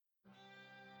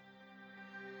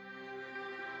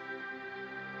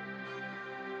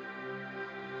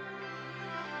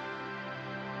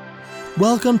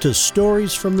Welcome to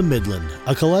Stories from the Midland,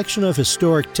 a collection of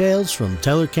historic tales from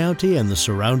Teller County and the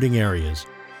surrounding areas.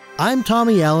 I'm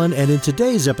Tommy Allen, and in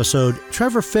today's episode,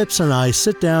 Trevor Phipps and I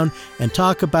sit down and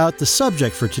talk about the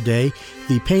subject for today,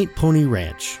 the Paint Pony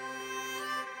Ranch.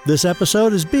 This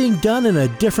episode is being done in a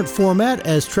different format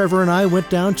as Trevor and I went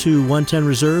down to 110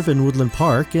 Reserve in Woodland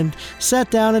Park and sat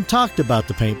down and talked about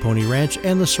the Paint Pony Ranch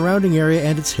and the surrounding area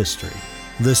and its history.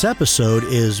 This episode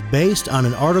is based on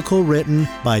an article written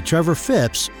by Trevor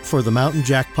Phipps for the Mountain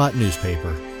Jackpot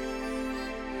newspaper.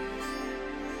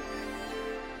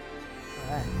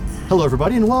 Hello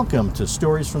everybody and welcome to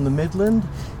Stories from the Midland.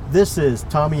 This is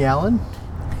Tommy Allen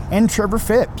and Trevor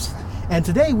Phipps. And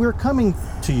today we're coming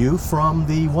to you from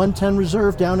the 110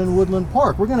 Reserve down in Woodland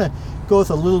Park. We're going to go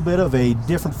with a little bit of a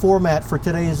different format for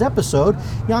today's episode.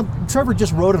 Trevor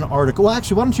just wrote an article. Well,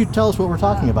 actually, why don't you tell us what we're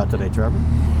talking about today, Trevor?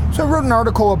 So I wrote an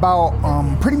article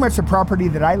about pretty much the property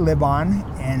that I live on,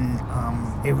 and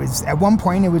it was, at one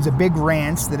point, it was a big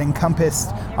ranch that encompassed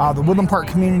the Woodland Park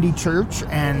Community Church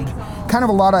and kind of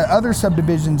a lot of other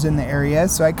subdivisions in the area.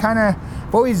 So I kind of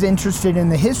always interested in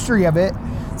the history of it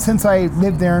since I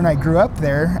lived there and I grew up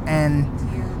there.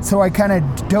 And so I kind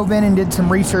of dove in and did some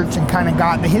research and kind of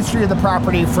got the history of the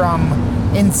property from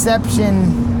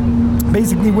inception,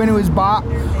 basically when it was bought,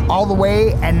 all the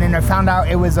way. And then I found out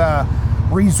it was a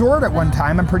resort at one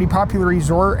time, a pretty popular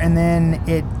resort. And then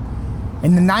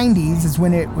in the 90s is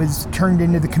when it was turned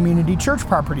into the community church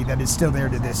property that is still there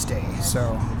to this day.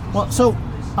 So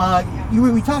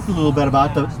we talked a little bit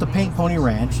about the Paint Pony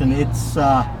Ranch, and it's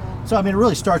it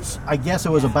really starts, I guess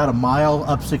it was about a mile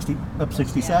up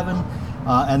 67,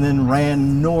 and then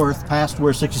ran north past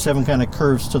where 67 kind of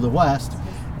curves to the west,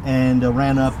 and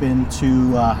ran up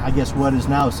into I guess what is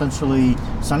now essentially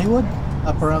Sunnywood,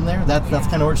 up around there. That's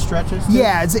kind of where it stretches to?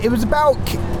 Yeah, it was about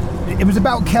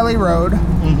Kelly Road.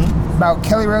 Mm-hmm. About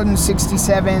Kelly Road in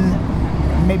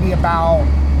 67, maybe about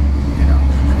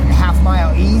half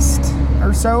mile east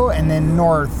or so, and then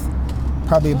north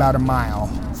probably about a mile.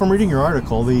 From reading your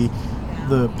article, the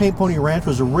Paint Pony Ranch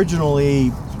was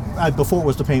originally, before it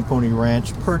was the Paint Pony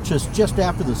Ranch, purchased just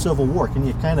after the Civil War. Can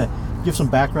you kind of give some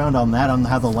background on that, on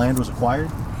how the land was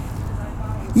acquired?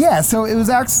 Yeah, so it was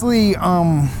actually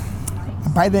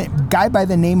by the guy by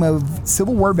the name of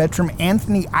Civil War veteran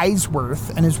Anthony Eisworth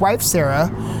and his wife Sarah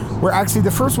were actually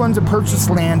the first ones to purchase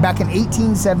land back in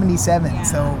 1877.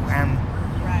 So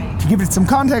to give it some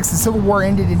context, the Civil War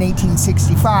ended in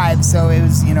 1865, so it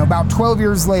was about 12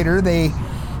 years later they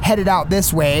headed out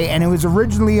this way, and it was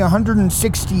originally a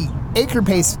 160-acre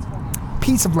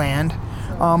piece of land.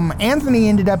 Anthony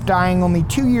ended up dying only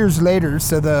 2 years later,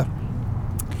 so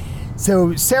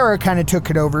Sarah kind of took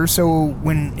it over. So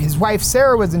when his wife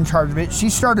Sarah was in charge of it,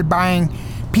 she started buying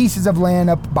pieces of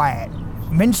land up by it.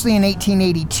 Eventually in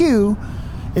 1882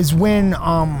 is when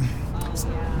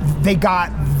they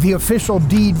got the official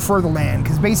deed for the land,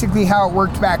 because basically how it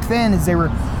worked back then is they were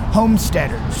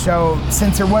homesteaders. So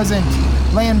since there wasn't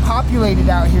land populated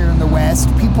out here in the West,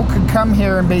 people could come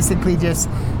here and basically just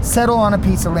settle on a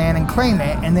piece of land and claim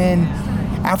it, and then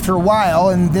after a while,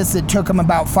 and it took them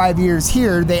about 5 years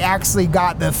here, they actually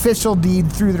got the official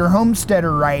deed through their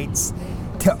homesteader rights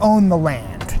to own the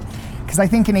land. Because I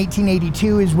think in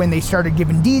 1882 is when they started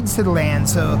giving deeds to the land,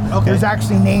 so There's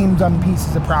actually names on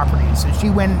pieces of property. So she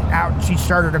went out, she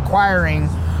started acquiring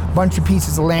a bunch of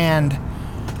pieces of land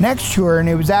next to her, and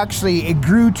it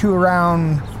grew to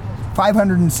around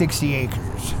 560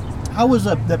 acres. How was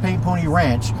the Paint Pony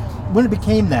Ranch, when it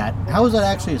became that, how was that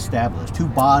actually established? Who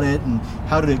bought it, and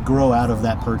how did it grow out of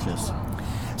that purchase?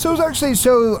 So it was actually,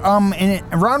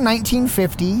 around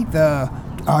 1950, the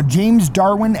James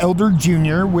Darwin Elder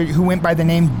Jr., who went by the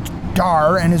name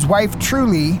Dar, and his wife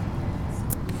Truly,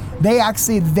 they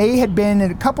had been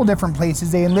at a couple different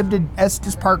places. They had lived at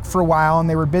Estes Park for a while, and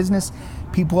they were business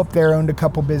people up there, owned a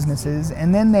couple businesses,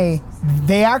 and then they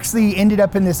actually ended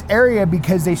up in this area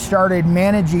because they started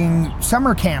managing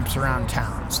summer camps around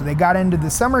town. So they got into the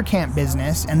summer camp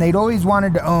business, and they'd always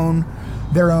wanted to own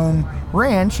their own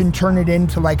ranch and turn it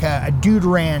into like a dude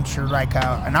ranch or like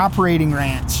an operating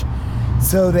ranch.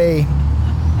 So they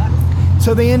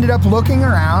ended up looking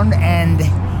around, and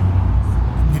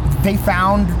they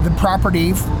found the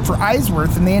property for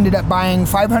Eisworth, and they ended up buying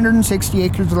 560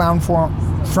 acres of land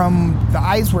from the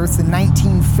Eisworths in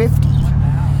 1950.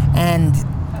 And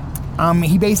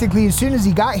he basically, as soon as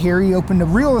he got here, he opened a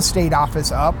real estate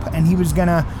office up, and he was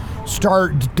gonna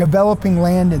start developing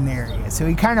land in the area. So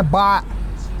he kind of bought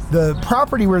the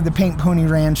property where the Paint Pony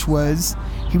Ranch was.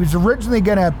 He was originally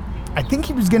gonna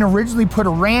put a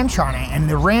ranch on it, and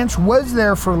the ranch was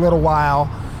there for a little while,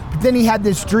 But then he had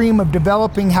this dream of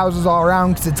developing houses all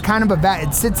around, because it's kind of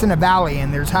it sits in a valley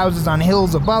and there's houses on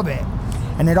hills above it,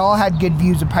 and it all had good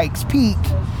views of Pikes Peak.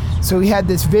 So he had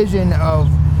this vision of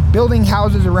building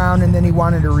houses around, and then he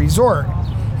wanted a resort.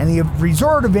 And the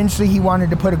resort, eventually he wanted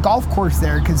to put a golf course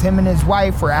there, because him and his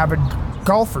wife were avid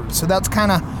golfers. So that's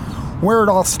kind of where it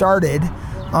all started.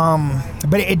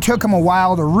 But it took them a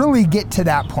while to really get to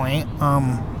that point.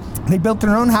 They built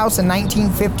their own house in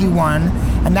 1951,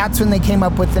 and that's when they came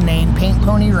up with the name Paint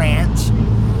Pony Ranch.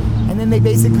 And then they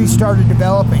basically started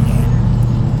developing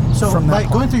it. So by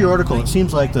going through your article, it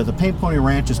seems like the Paint Pony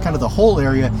Ranch is kind of the whole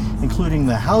area, including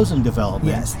the housing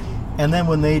development. Yes. And then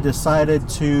when they decided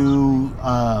to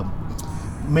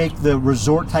make the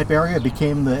resort type area,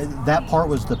 that part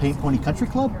was the Paint Pony Country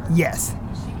Club? Yes.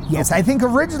 Yes, Okay. I think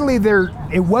originally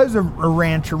it was a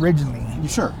ranch originally.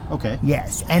 Sure. Okay.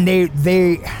 Yes, and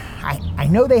I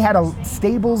know they had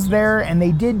stables there, and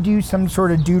they did do some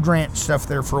sort of dude ranch stuff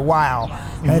there for a while.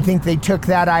 And I think they took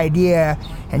that idea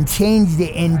and changed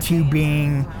it into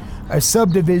being a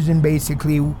subdivision,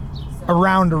 basically,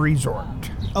 around a resort.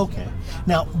 Okay.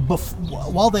 Now,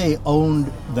 while they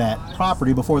owned that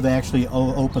property, before they actually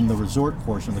opened the resort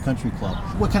portion of the country club,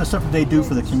 what kind of stuff did they do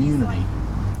for the community?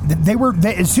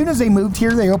 As soon as they moved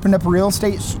here, they opened up a real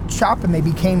estate shop, and they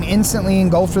became instantly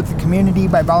engulfed with the community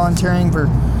by volunteering for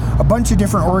a bunch of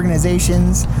different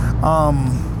organizations.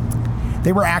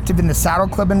 They were active in the Saddle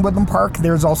Club in Woodland Park.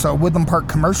 There's also a Woodland Park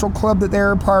Commercial Club that they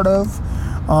were a part of.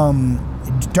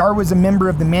 Dar was a member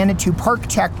of the Manitou Park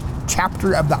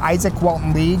chapter of the Isaac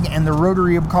Walton League and the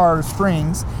Rotary of Colorado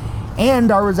Springs. And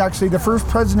Dar was actually the first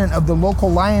president of the local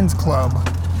Lions Club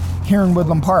here in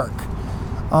Woodland Park.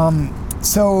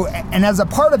 So, and as a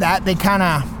part of that,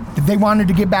 they wanted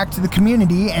to give back to the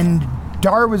community, and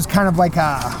Dar was kind of like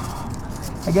an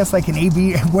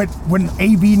AV, what an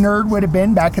AV nerd would have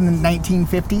been back in the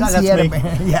 1950s. No, that's me.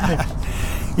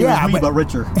 He was me, but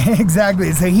richer.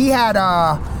 Exactly. So he had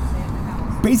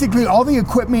basically all the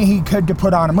equipment he could to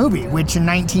put on a movie, which in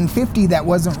 1950 that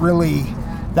wasn't really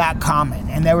that common,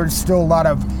 and there were still a lot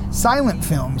of silent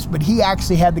films, but he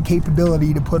actually had the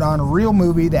capability to put on a real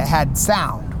movie that had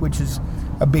sound, which is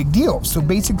a big deal. So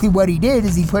basically what he did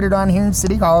is he put it on here in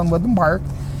City Hall in Woodland Park,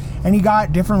 and he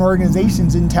got different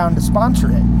organizations in town to sponsor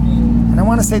it. And I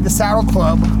want to say the Saddle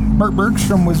Club, Burt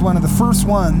Bergstrom was one of the first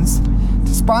ones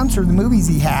to sponsor the movies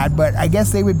he had, but I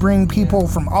guess they would bring people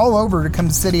from all over to come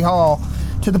to City Hall,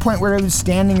 to the point where it was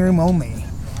standing room only,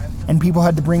 and people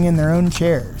had to bring in their own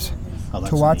chairs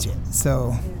to watch it.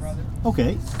 So,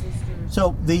 okay.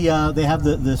 So they have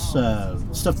this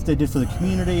stuff that they did for the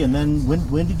community, and then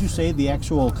when did you say the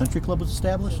actual country club was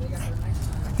established?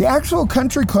 The actual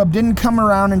country club didn't come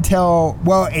around until,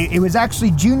 it was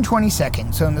actually June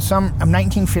 22nd, so in the summer of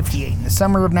 1958. In the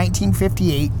summer of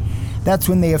 1958, that's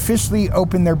when they officially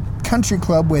opened their country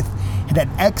club. It had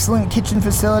excellent kitchen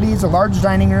facilities, a large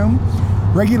dining room,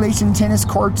 regulation tennis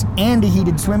courts, and a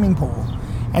heated swimming pool.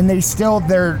 And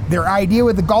their idea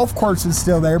with the golf course is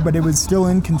still there, but it was still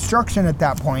in construction at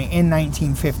that point in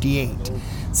 1958.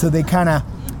 So they kind of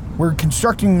were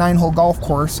constructing a 9-hole golf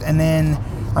course, and then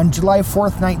on July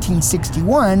 4th,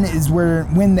 1961 is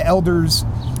when the elders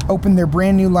opened their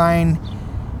brand new line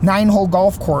 9-hole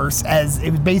golf course, as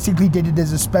it basically did it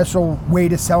as a special way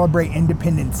to celebrate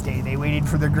Independence Day. They waited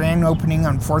for their grand opening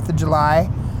on 4th of July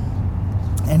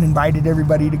and invited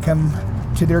everybody to come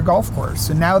to their golf course.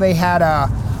 So now they had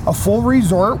a full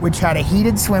resort, which had a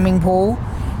heated swimming pool,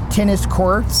 tennis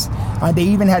courts. They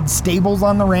even had stables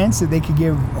on the ranch so they could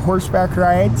give horseback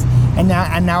rides, and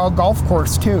now a golf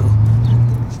course too.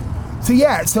 So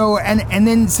yeah,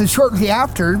 then shortly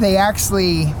after, they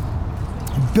actually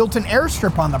built an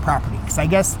airstrip on the property. Because I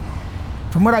guess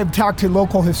from what I've talked to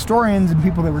local historians and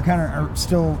people that were kind of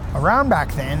still around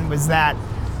back then, was that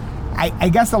I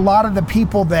guess a lot of the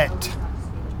people that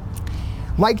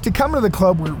like to come to the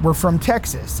club were from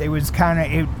Texas.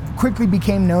 It quickly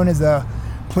became known as a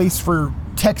place for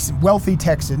wealthy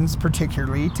Texans,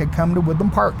 particularly, to come to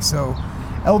Woodland Park. So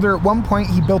Elder, at one point,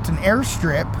 he built an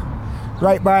airstrip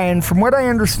right by, and from what I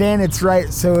understand, it's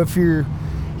right. So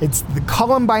it's the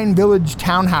Columbine Village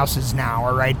townhouses now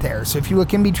are right there. So if you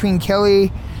look in between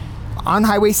Kelly, on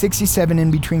Highway 67,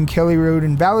 in between Kelly Road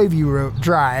and Valley View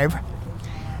Drive,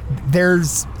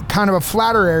 there's kind of a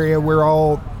flatter area where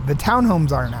all the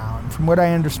townhomes are now. And from what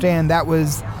I understand, that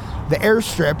was the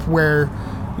airstrip where,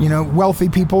 wealthy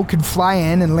people could fly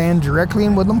in and land directly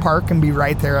in Woodland Park and be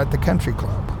right there at the country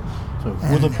club. So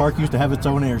Woodland Park used to have its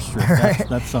own airstrip. Right.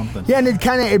 That's something. Yeah, and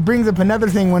it brings up another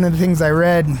thing. One of the things I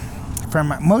read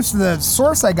from most of the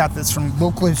source I got this from,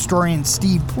 local historian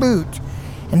Steve Plute,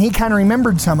 and he kind of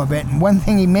remembered some of it. And one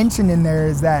thing he mentioned in there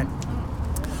is that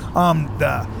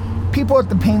the people at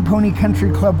the Paint Pony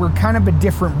Country Club were kind of a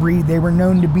different breed. They were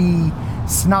known to be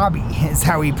snobby, is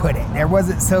how he put it. There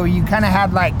wasn't, so you kind of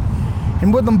had, like,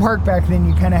 in Woodland Park back then,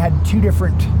 you kind of had two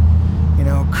different,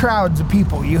 crowds of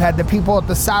people. You had the people at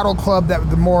the Saddle Club that were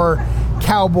the more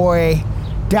cowboy,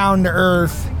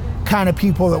 down-to-earth kind of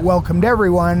people that welcomed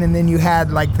everyone, and then you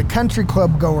had, like, the country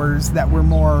club goers that were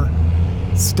more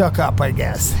stuck up, I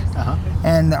guess. Uh-huh.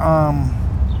 And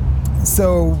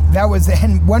so that was,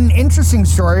 and one interesting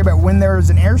story about when there was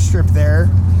an airstrip there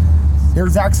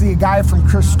was actually a guy from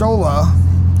Cristola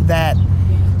that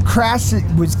crashed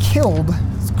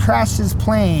his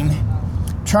plane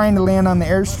trying to land on the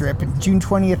airstrip on June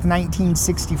 20th,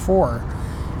 1964.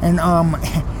 And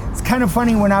it's kind of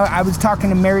funny, when I was talking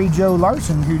to Mary Jo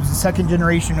Larson, who's the second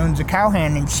generation, owns a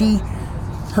cowhand, and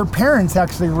her parents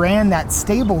actually ran that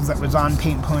stables that was on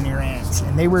Paint Pony Ranch.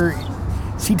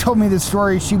 And she told me the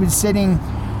story. She was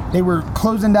they were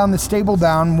closing down the stable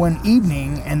down one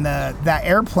evening, and that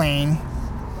airplane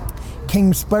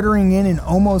came sputtering in and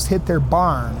almost hit their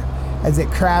barn as it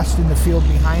crashed in the field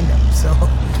behind them.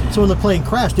 So when the plane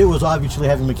crashed, it was obviously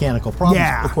having mechanical problems,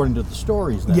 Yeah. according to the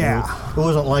stories. Then. Yeah. It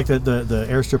wasn't like the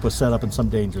airstrip was set up in some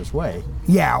dangerous way.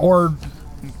 Yeah, or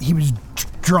he was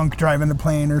drunk driving the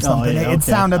plane or something. yeah, It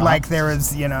sounded Uh-huh. like there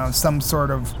was, some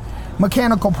sort of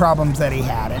mechanical problems that he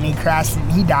had, and he crashed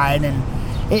and he died. And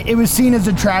it was seen as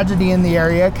a tragedy in the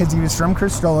area because he was from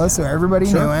Cristola, so everybody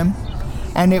Sure. knew him.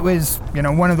 And it was,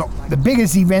 one of the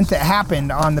biggest events that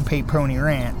happened on the Paint Pony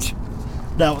Ranch.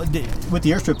 Now, with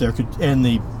the airstrip there, and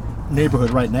the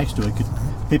neighborhood right next to it, could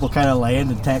people kind of land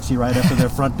and taxi right up to their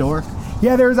front door?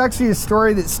 Yeah, there was actually a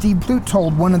story that Steve Plute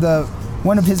told. One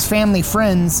of his family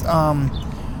friends, a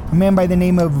man by the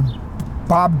name of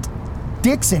Bob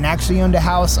Dixon, actually owned a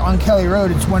house on Kelly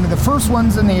Road. It's one of the first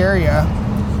ones in the area.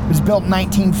 It was built in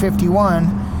 1951.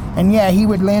 And yeah, he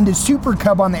would land his Super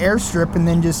Cub on the airstrip and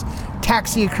then just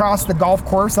taxi across the golf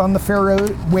course on the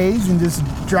fairways and just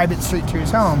drive it straight to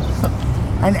his home.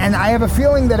 And I have a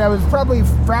feeling that I was probably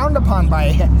frowned upon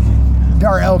by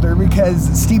Dar Elder,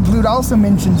 because Steve Plute also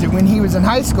mentions it when he was in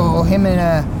high school. Him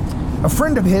and a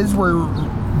friend of his were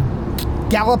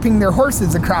galloping their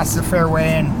horses across the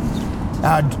fairway,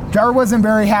 and Dar wasn't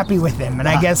very happy with them, and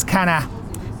I guess kind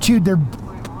of chewed their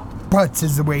butts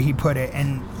is the way he put it.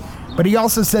 But he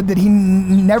also said that he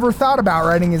never thought about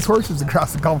riding his horses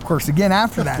across the golf course again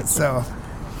after that. So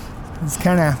it's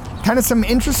kind of some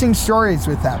interesting stories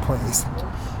with that place.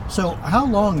 So how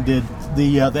long did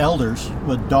the elders,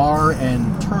 with Dar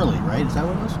and Turley, right? Is that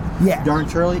what it was? Yeah. Dar and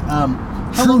Turley. How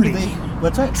long Truly. did they?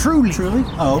 What's that? Truly. Truly.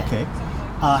 Oh, okay.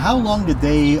 How long did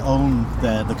they own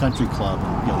the country club?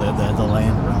 The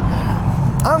land around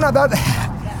there. I don't know,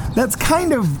 that's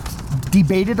kind of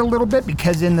debated a little bit,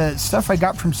 because in the stuff I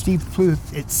got from Steve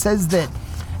Pluth, it says that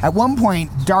at one point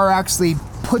Dar actually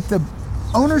put the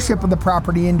ownership of the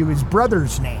property into his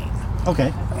brother's name.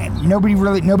 Okay. And nobody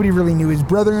really knew his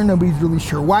brother. Nobody's really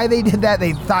sure why they did that.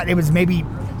 They thought it was maybe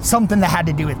something that had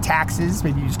to do with taxes.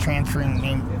 Maybe he was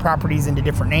transferring properties into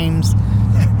different names.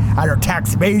 I don't know,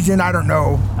 tax evasion. I don't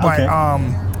know. Okay.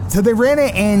 But so they ran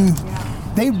it, and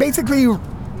they basically,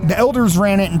 the elders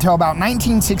ran it until about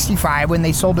 1965, when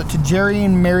they sold it to Jerry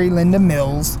and Mary Linda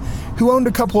Mills, who owned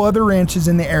a couple other ranches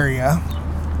in the area.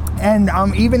 And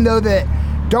even though that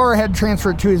Dar had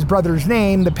transferred to his brother's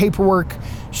name, the paperwork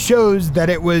shows that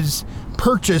it was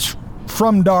purchased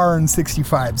from Dar in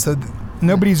 65. So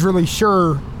nobody's really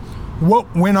sure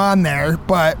what went on there,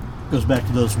 but Goes back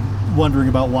to those wondering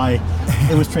about why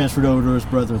it was transferred over to his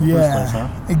brother in the first place, huh?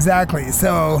 Exactly.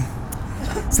 So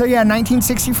yeah,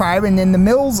 1965, and then the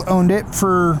Mills owned it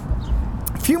for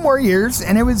a few more years,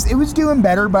 and it was doing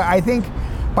better, but I think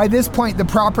by this point the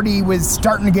property was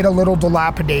starting to get a little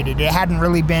dilapidated. It hadn't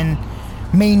really been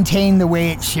maintained the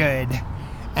way it should.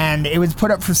 And it was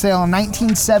put up for sale in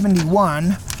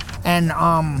 1971, and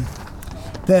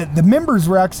the members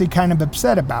were actually kind of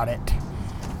upset about it.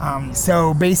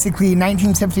 So basically, in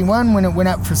 1971, when it went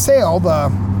up for sale, the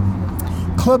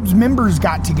club's members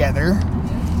got together,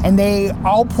 and they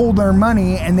all pulled their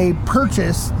money and they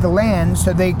purchased the land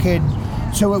so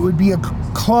it would be a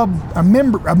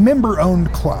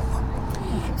member-owned club,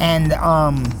 and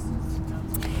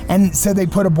so they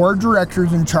put a board of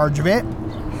directors in charge of it.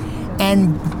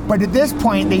 But at this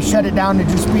point, they shut it down to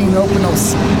just being open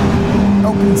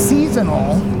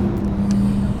seasonal,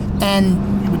 and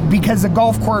because the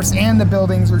golf course and the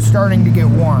buildings were starting to get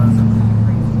worn.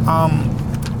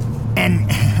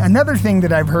 And another thing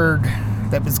that I've heard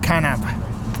that was kind of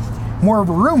more of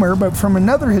a rumor, but from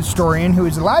another historian who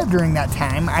was alive during that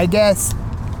time, I guess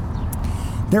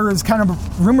there was kind of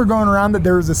a rumor going around that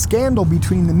there was a scandal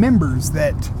between the members,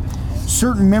 that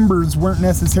certain members weren't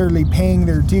necessarily paying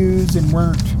their dues and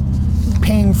weren't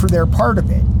paying for their part of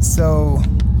it. So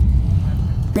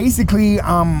basically,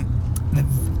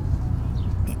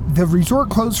 the resort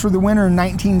closed for the winter in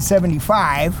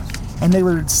 1975, and they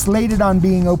were slated on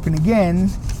being open again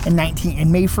in May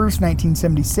 1st,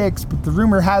 1976. But the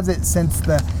rumor has it, since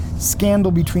the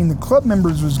scandal between the club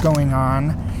members was going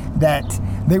on, that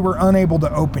they were unable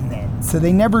to open then. So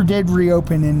they never did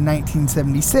reopen in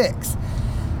 1976.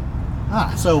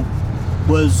 So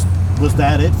was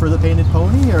that it for the Painted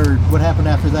Pony, or what happened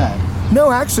after that?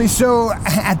 No, actually, so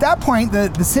at that point,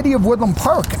 the city of Woodland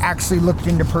Park actually looked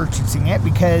into purchasing it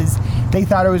because they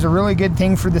thought it was a really good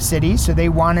thing for the city. So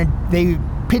they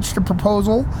pitched a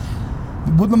proposal.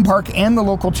 Woodland Park and the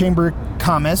local Chamber of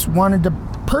Commerce wanted to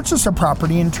purchase a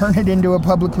property and turn it into a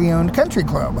publicly owned country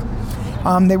club.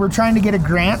 They were trying to get a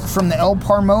grant from the El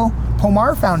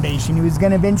Pomar Foundation, who was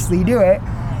going to eventually do it.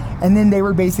 And then they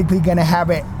were basically going to have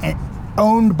it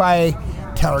owned by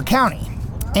Teller County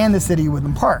and the city of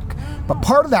Woodland Park. But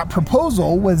part of that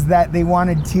proposal was that they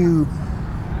wanted to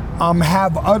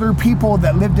have other people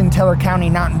that lived in Teller County,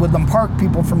 not in Woodland Park,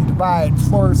 people from Divide,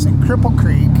 Florence, and Cripple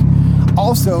Creek,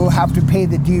 also have to pay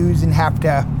the dues and have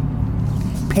to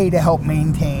pay to help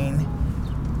maintain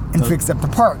and fix up the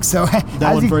park. So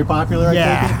that was very popular, I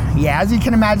take it? Yeah, as you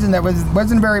can imagine, that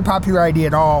wasn't a very popular idea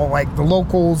at all. Like, the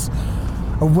locals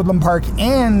of Woodland Park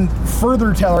and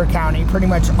further Teller County pretty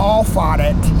much all fought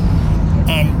it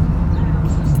and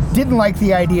didn't like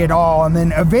the idea at all. And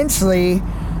then eventually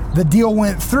the deal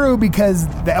went through because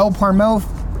the El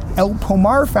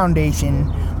Pomar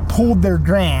Foundation pulled their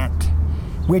grant,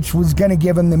 which was going to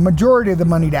give them the majority of the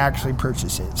money to actually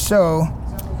purchase it. So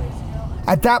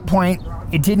at that point,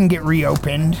 it didn't get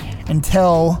reopened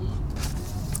until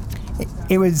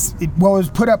it was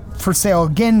put up for sale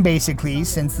again, basically,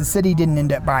 since the city didn't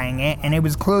end up buying it, and it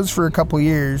was closed for a couple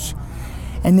years.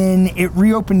 And then it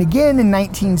reopened again in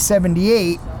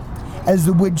 1978 as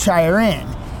the Woodshire Inn.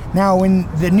 Now, when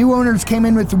the new owners came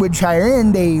in with the Woodshire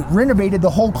Inn, they renovated the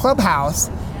whole clubhouse,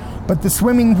 but the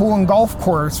swimming pool and golf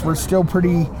course were still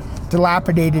pretty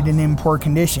dilapidated and in poor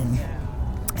condition.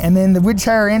 And then the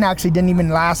Woodshire Inn actually didn't even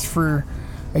last for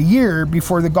a year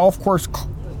before the golf course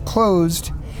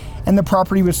closed and the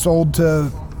property was sold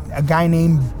to a guy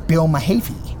named Bill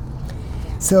Mahaffey.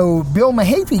 So Bill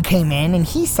Mahaffey came in and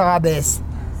he saw this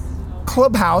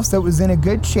clubhouse that was in a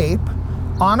good shape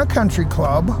on a country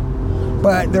club,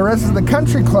 but the rest of the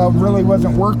country club really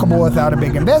wasn't workable without a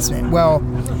big investment. Well,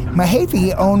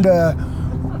 Mahaffey owned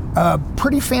a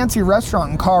pretty fancy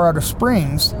restaurant in Colorado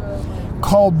Springs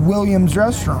called Williams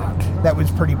Restaurant that was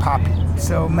pretty popular.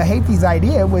 So Mahaffey's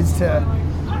idea was to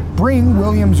bring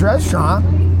Williams Restaurant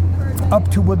up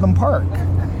to Woodland Park.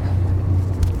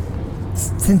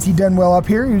 Since he'd done well up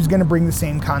here, he was going to bring the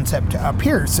same concept to up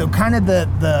here. So kind of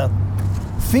the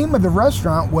theme of the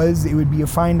restaurant was it would be a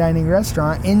fine dining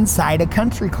restaurant inside a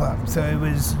country club. So it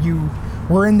was, you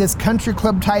were in this country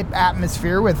club type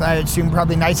atmosphere with, I assume,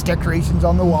 probably nice decorations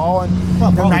on the wall and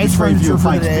nice furniture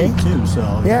for the day. Too,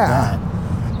 so yeah.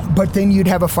 But then you'd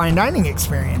have a fine dining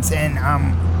experience. And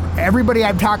everybody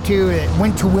I've talked to that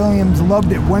went to Williams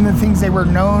loved it. One of the things they were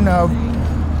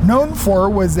known for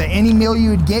was that any meal you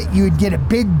would get a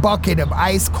big bucket of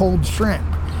ice cold shrimp.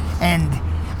 And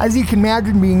as you can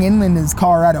imagine, being inland as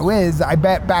Colorado is, I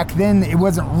bet back then it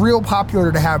wasn't real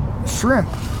popular to have shrimp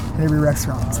in every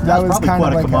restaurant. So that was probably kind quite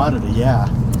of like a commodity,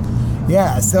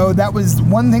 yeah, so that was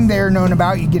one thing they were known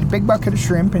about. You get a big bucket of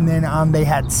shrimp, and then they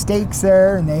had steaks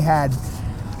there, and they had,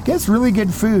 I guess, really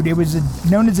good food. It was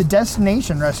known as a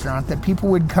destination restaurant that people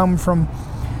would come from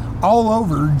all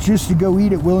over just to go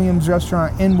eat at Williams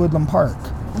Restaurant in Woodland Park.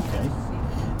 Okay.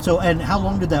 So, and how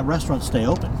long did that restaurant stay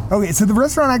open? Okay, so the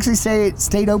restaurant actually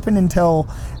stayed open until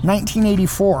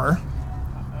 1984.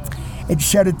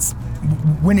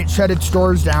 When it shut its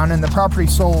doors down and the property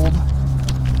sold.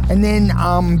 And then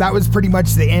that was pretty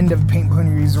much the end of Paint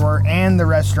Pony Resort and the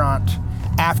restaurant.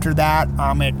 After that,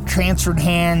 it transferred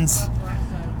hands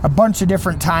a bunch of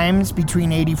different times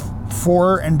between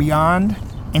 84 and beyond.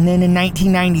 And then in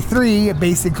 1993, it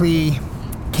basically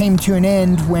came to an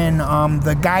end when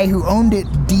the guy who owned it,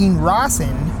 Dean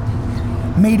Rawson,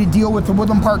 made a deal with the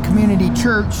Woodland Park Community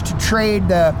Church to trade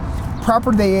the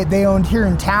property they owned here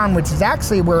in town, which is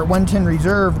actually where 110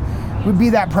 Reserve would be,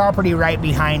 that property right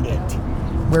behind it,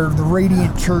 where the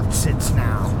Radiant Church sits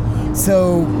now.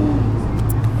 So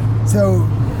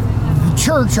the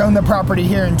church owned the property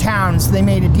here in town, so they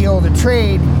made a deal to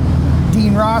trade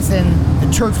Dean Rawson,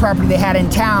 the church property they had in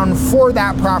town, for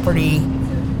that property,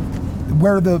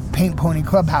 where the Paint Pony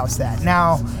Clubhouse at.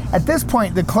 Now, at this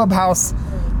point, the clubhouse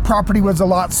property was a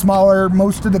lot smaller.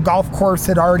 Most of the golf course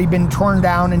had already been torn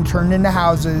down and turned into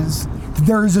houses.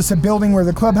 There was just a building where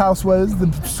the clubhouse was.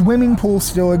 The swimming pool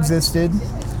still existed.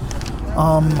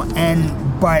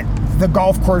 But the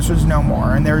golf course was no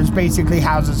more, and there was basically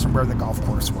houses where the golf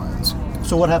course was.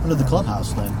 So what happened to the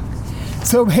clubhouse then?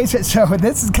 So this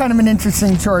is kind of an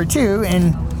interesting story too.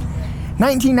 In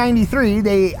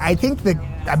 1993,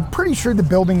 I'm pretty sure the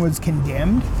building was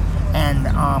condemned, and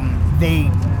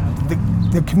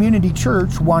the community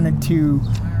church wanted to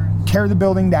tear the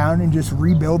building down and just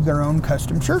rebuild their own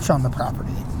custom church on the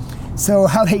property. So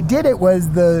how they did it was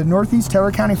the Northeast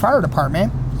Taylor County Fire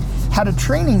Department had a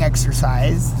training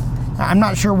exercise. I'm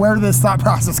not sure where this thought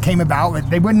process came about, but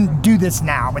they wouldn't do this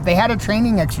now. But they had a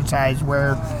training exercise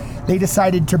where they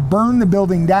decided to burn the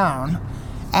building down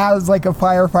as like a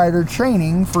firefighter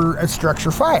training for a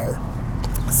structure fire.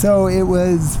 So it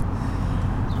was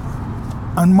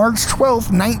on March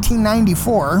 12th,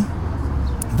 1994,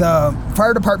 the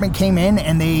fire department came in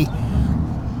and they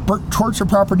torched the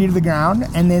property to the ground,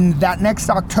 and then that next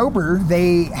October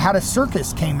they had a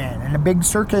circus came in, and a big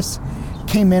circus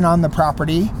came in on the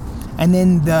property, and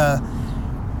then the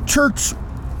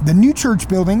new church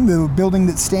building, the building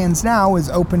that stands now, was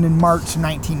opened in March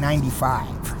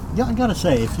 1995. Yeah, I gotta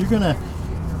say, if you're gonna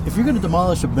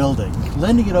demolish a building,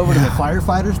 lending it over to the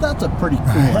firefighters, that's a pretty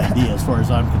cool idea as far as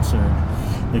I'm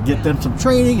concerned. You get them some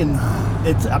training, and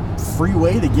it's a free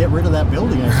way to get rid of that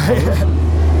building, I suppose.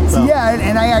 So. Yeah,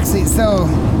 and I actually, so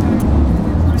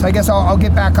I guess I'll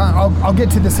get back on, I'll get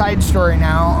to the side story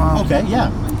now. Okay, yeah.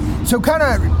 So kind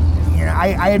of,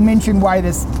 I had mentioned why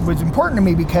this was important to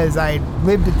me because I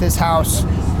lived at this house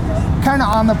kind of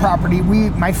on the property.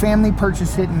 My family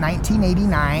purchased it in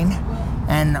 1989,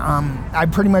 and I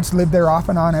pretty much lived there off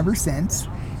and on ever since,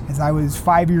 as I was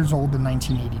 5 years old in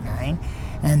 1989.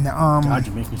 And God,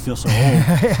 you make me feel so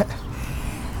old.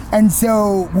 And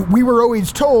so we were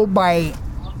always told by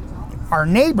our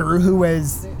neighbor, who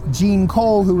was Gene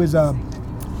Cole, who was a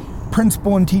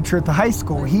principal and teacher at the high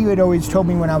school. He had always told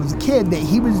me when I was a kid that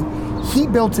he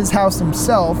built his house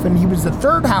himself, and he was the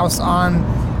third house on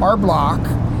our block,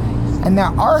 and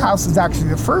that our house is actually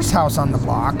the first house on the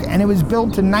block, and it was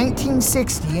built in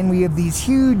 1960, and we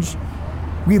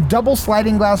have double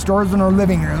sliding glass doors in our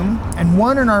living room and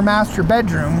one in our master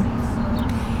bedroom,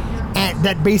 and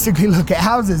that basically look at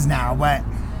houses now. But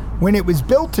when it was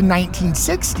built in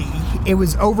 1960, it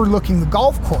was overlooking the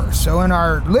golf course. So in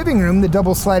our living room, the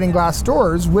double sliding glass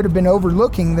doors would have been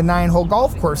overlooking the 9-hole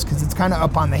golf course because it's kind of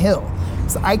up on the hill.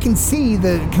 So I can see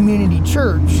the community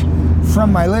church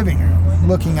from my living room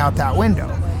looking out that window.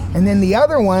 And then the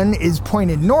other one is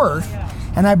pointed north,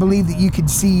 and I believe that you could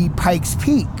see Pikes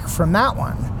Peak from that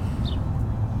one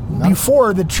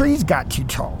before the trees got too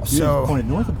tall. So pointed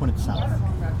north or pointed south?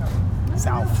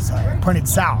 Pointed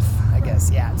south, I guess.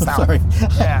 Yeah, south. Sorry.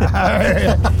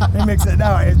 Yeah. They mix it.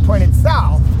 No, it's pointed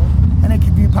south, and it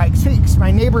could view Pikes Peak. My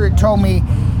neighbor had told me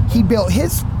he built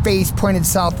his face pointed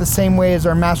south the same way as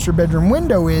our master bedroom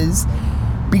window is,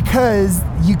 because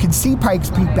you could see Pikes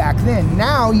Peak back then.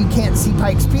 Now you can't see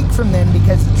Pikes Peak from then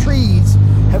because the trees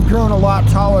have grown a lot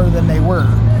taller than they were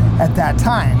at that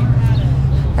time.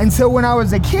 And so when I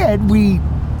was a kid,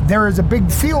 there was a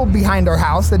big field behind our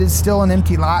house that is still an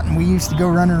empty lot, and we used to go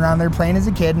running around there playing as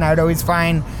a kid, and I'd always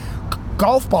find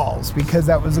golf balls because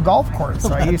that was a golf course.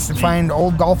 So I used to find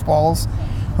old golf balls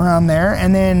around there.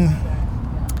 And then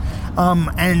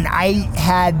and I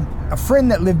had a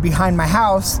friend that lived behind my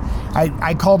house.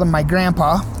 I called him my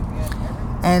grandpa,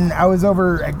 and I was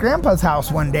over at Grandpa's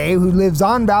house one day, who lives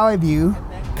on Valley View,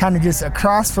 kind of just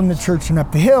across from the church and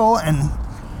up the hill, and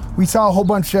we saw a whole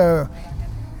bunch of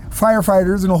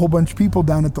firefighters and a whole bunch of people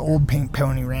down at the old Paint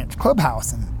Pony Ranch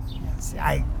clubhouse. And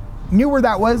I knew where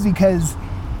that was because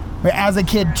as a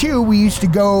kid too, we used to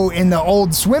go in the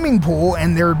old swimming pool,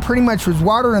 and there pretty much was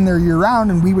water in there year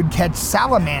round, and we would catch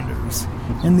salamanders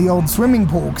in the old swimming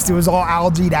pool because it was all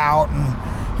algaed out,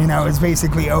 and it was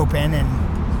basically open.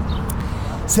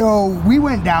 And so we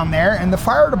went down there, and the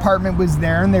fire department was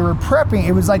there, and they were prepping.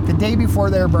 It was like the day before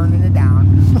they were burning it down,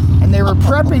 and they were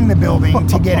prepping the building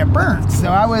to get it burnt. So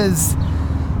I was,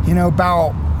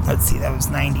 about, that was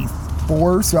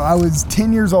 94, so I was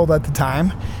 10 years old at the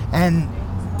time. And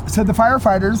so the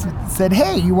firefighters said,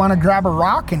 hey, you want to grab a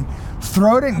rock and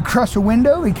throw it and crush a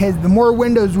window? Because the more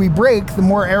windows we break, the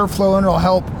more airflow, and it'll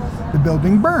help the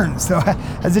building burn. So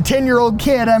as a 10-year-old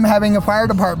kid, I'm having a fire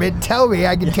department tell me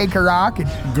I can take a rock and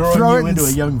throw it into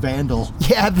a young vandal.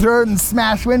 Yeah, throw it and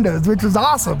smash windows, which was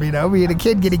awesome. Being a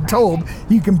kid getting told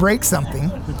you can break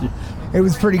something. It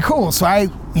was pretty cool. So I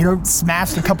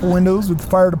smashed a couple windows with the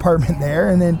fire department there.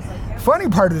 And then funny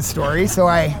part of the story, so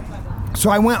I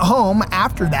went home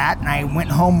after that, and I went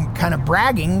home kind of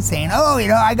bragging, saying, oh,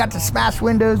 I got to smash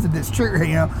windows at this church,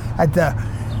 at the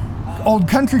old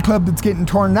country club that's getting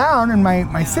torn down. And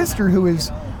my sister, who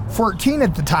was 14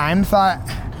 at the time, thought,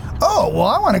 oh, well,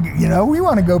 I want to, we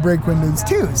want to go break windows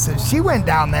too. So she went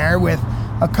down there with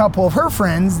a couple of her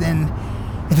friends, and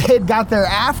they had got there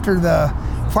after the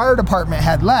fire department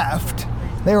had left.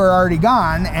 They were already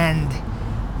gone,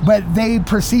 but they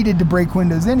proceeded to break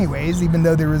windows anyways, even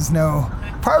though there was no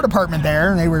fire department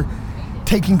there, and they were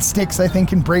taking sticks, I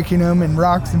think, and breaking them, and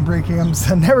rocks and breaking them.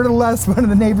 So nevertheless, one of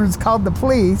the neighbors called the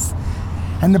police,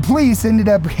 and the police ended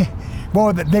up,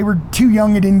 well, they were too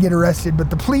young and didn't get arrested, but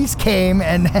the police came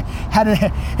and had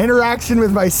an interaction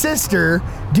with my sister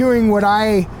doing what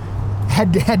I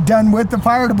had done with the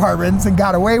fire departments and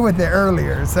got away with it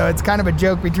earlier. So it's kind of a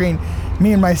joke between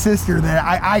me and my sister that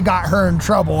I got her in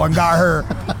trouble and got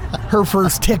her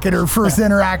first ticket, her first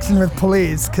interaction with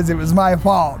police, because it was my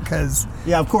fault.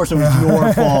 Yeah, of course it was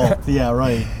your fault. Yeah,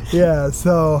 right. Yeah,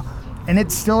 so, and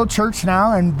it's still a church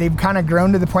now, and they've kind of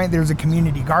grown to the point there's a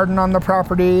community garden on the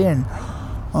property, and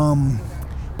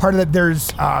part of it,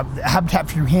 there's Habitat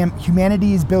for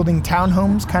Humanity is building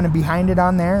townhomes kind of behind it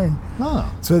on there. And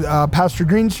so Pastor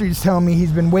Greenstreet's telling me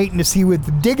he's been waiting to see with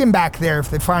the digging back there if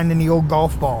they find any old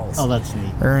golf balls. Oh, that's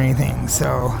neat. Or anything,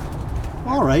 so.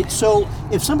 All right, so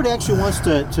if somebody actually wants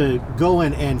to go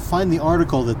in and find the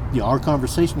article that our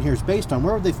conversation here is based on,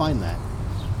 where would they find that?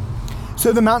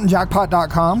 So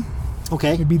themountainjackpot.com.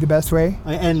 Okay. Would be the best way.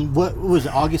 And what was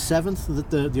it, August 7th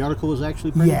that the article was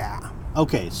actually printed? Yeah.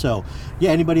 Okay, so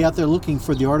anybody out there looking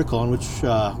for the article on which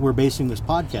we're basing this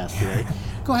podcast today,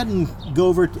 go ahead and go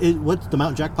over to, what's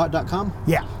themountainjackpot.com?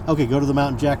 Yeah. Okay, go to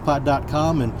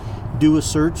themountainjackpot.com and do a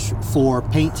search for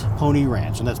Paint Pony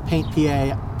Ranch, and that's Paint,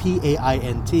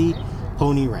 P-A-I-N-T,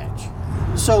 Pony Ranch.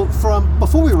 So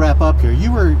before we wrap up here,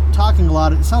 you were talking a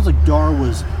lot, it sounds like Dar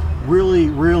was really,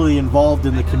 really involved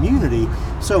in the community.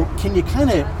 So can you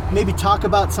kind of maybe talk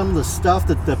about some of the stuff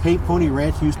that the Paint Pony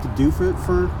Ranch used to do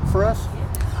for us?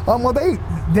 Well,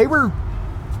 they were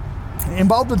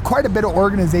involved with quite a bit of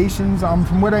organizations.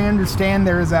 From what I understand,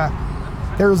 there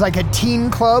was like a teen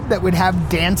club that would have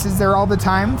dances there all the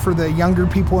time for the younger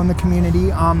people in the community.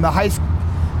 The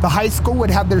high school would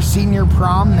have their senior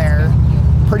prom there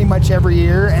pretty much every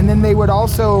year, and then they would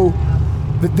also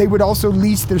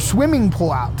lease their swimming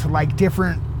pool out to like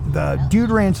the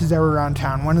dude ranches that were around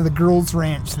town. One of the girls'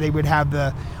 ranch, they would have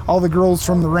all the girls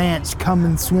from the ranch come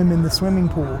and swim in the swimming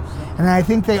pool. And I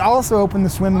think they also opened the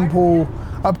swimming pool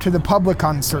up to the public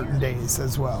on certain days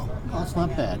as well. Oh, that's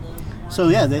not bad. So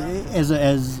yeah, as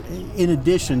in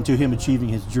addition to him achieving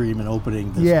his dream and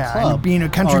opening this club, and being a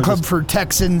country club for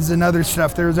Texans and other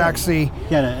stuff, there's actually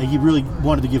he really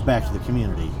wanted to give back to the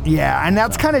community. Yeah, and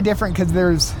that's kind of different because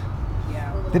there's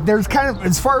kind of,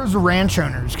 as far as the ranch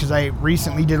owners, because I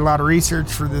recently did a lot of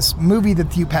research for this movie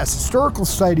that the UPass Historical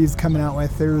Society is coming out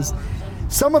with. There's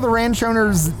some of the ranch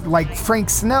owners, like Frank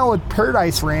Snell at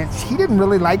Paradise Ranch, he didn't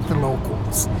really like the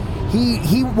locals.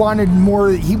 He wanted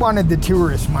the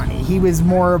tourist money. He was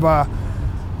more of a...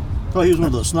 Well, he was one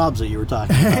of those snobs that you were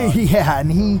talking about. Yeah,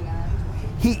 and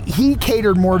he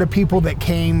catered more to people that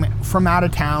came from out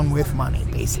of town with money,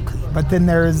 basically. But then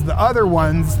there's the other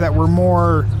ones that were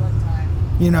more...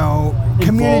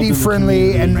 community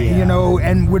friendly, and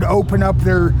and would open up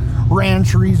their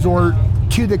ranch resort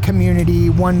to the community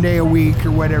one day a week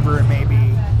or whatever it may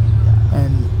be.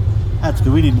 And that's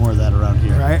good. We need more of that around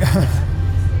here. Right.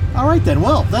 All right then.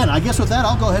 Well, then I guess with that,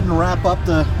 I'll go ahead and wrap up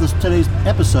today's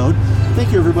episode.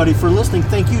 Thank you everybody for listening.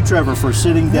 Thank you, Trevor, for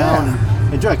sitting down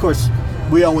and enjoy. Of course,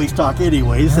 we always talk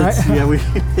anyways. That's,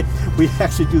 we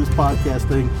actually do this podcast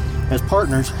thing as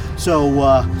partners. So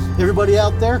everybody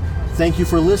out there, thank you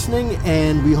for listening,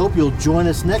 and we hope you'll join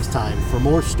us next time for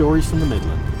more Stories from the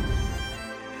Midland.